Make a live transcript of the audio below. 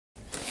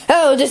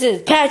Hello, this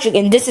is Patrick,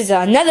 and this is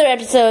another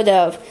episode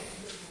of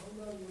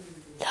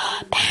the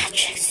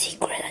Patrick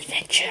Secret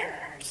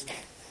Adventures.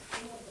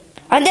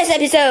 On this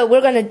episode, we're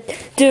gonna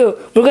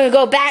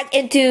go back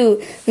into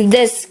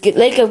this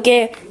Lake of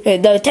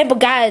the Temple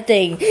God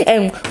thing,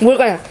 and we're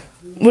gonna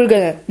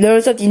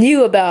learn something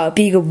new about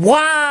being a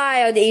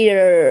wild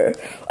eater.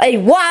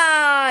 On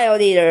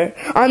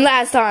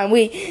last time,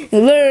 we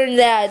learned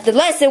that the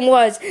lesson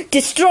was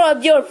destroy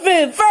your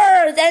food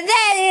first, and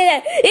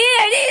then eat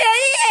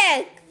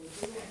it.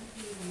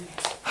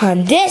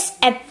 On this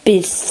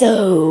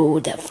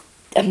episode of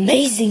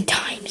Amazing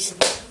Times,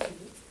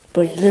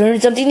 we're going to learn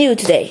something new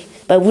today.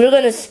 But we're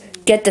going to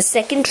get the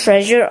second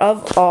treasure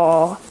of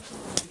all.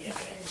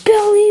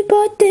 Belly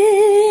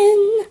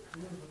button.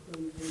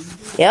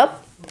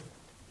 Yep.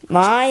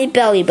 My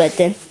belly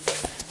button.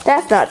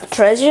 That's not the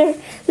treasure.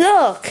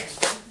 Look.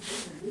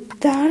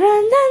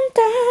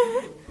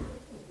 Da-da-da-da.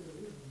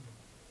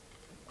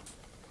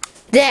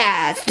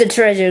 That's the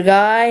treasure,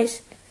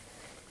 guys.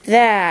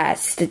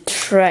 That's the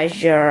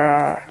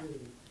treasure.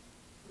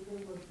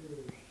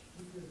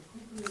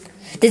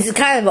 This is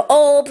kind of an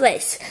old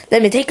place.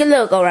 Let me take a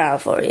look around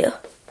for you.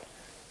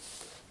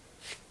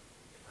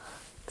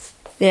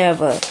 They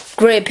have a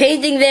great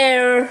painting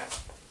there.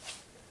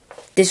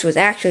 This was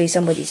actually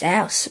somebody's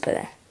house,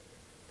 but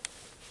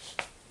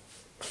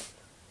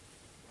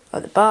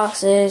the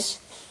boxes.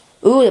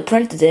 Ooh, the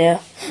printer there.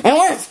 And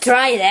let's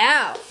try it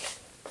out.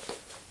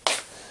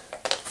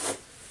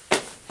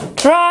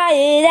 Try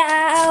it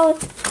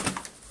out.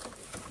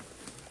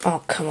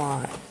 Oh, come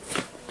on.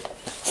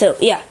 So,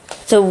 yeah.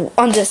 So,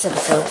 on this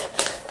episode,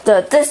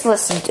 this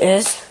lesson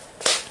is...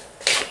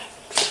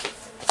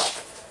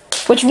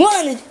 Which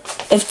one?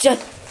 It's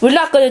just... We're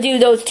not going to do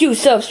those two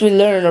subs we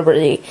learned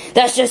already.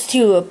 That's just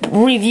too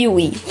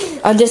reviewy.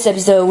 On this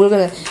episode, we're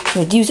going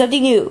to do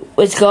something new.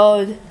 It's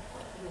called...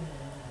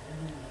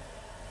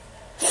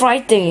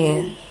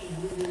 Frightening.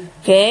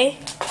 Okay?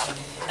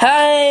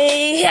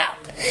 Hi!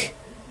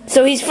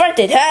 So he's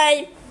frightened.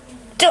 Hi!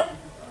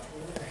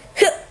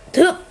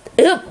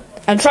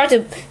 I'm trying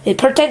to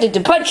pretend to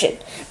punch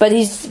it, but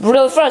he's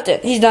really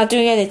frightened. He's not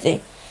doing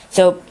anything.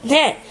 So,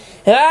 hey!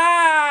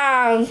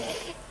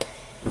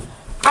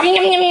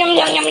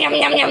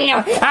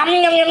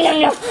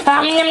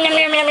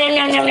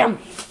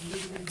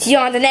 See you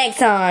on the next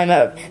time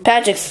of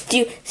Patrick's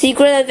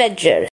Secret Adventure.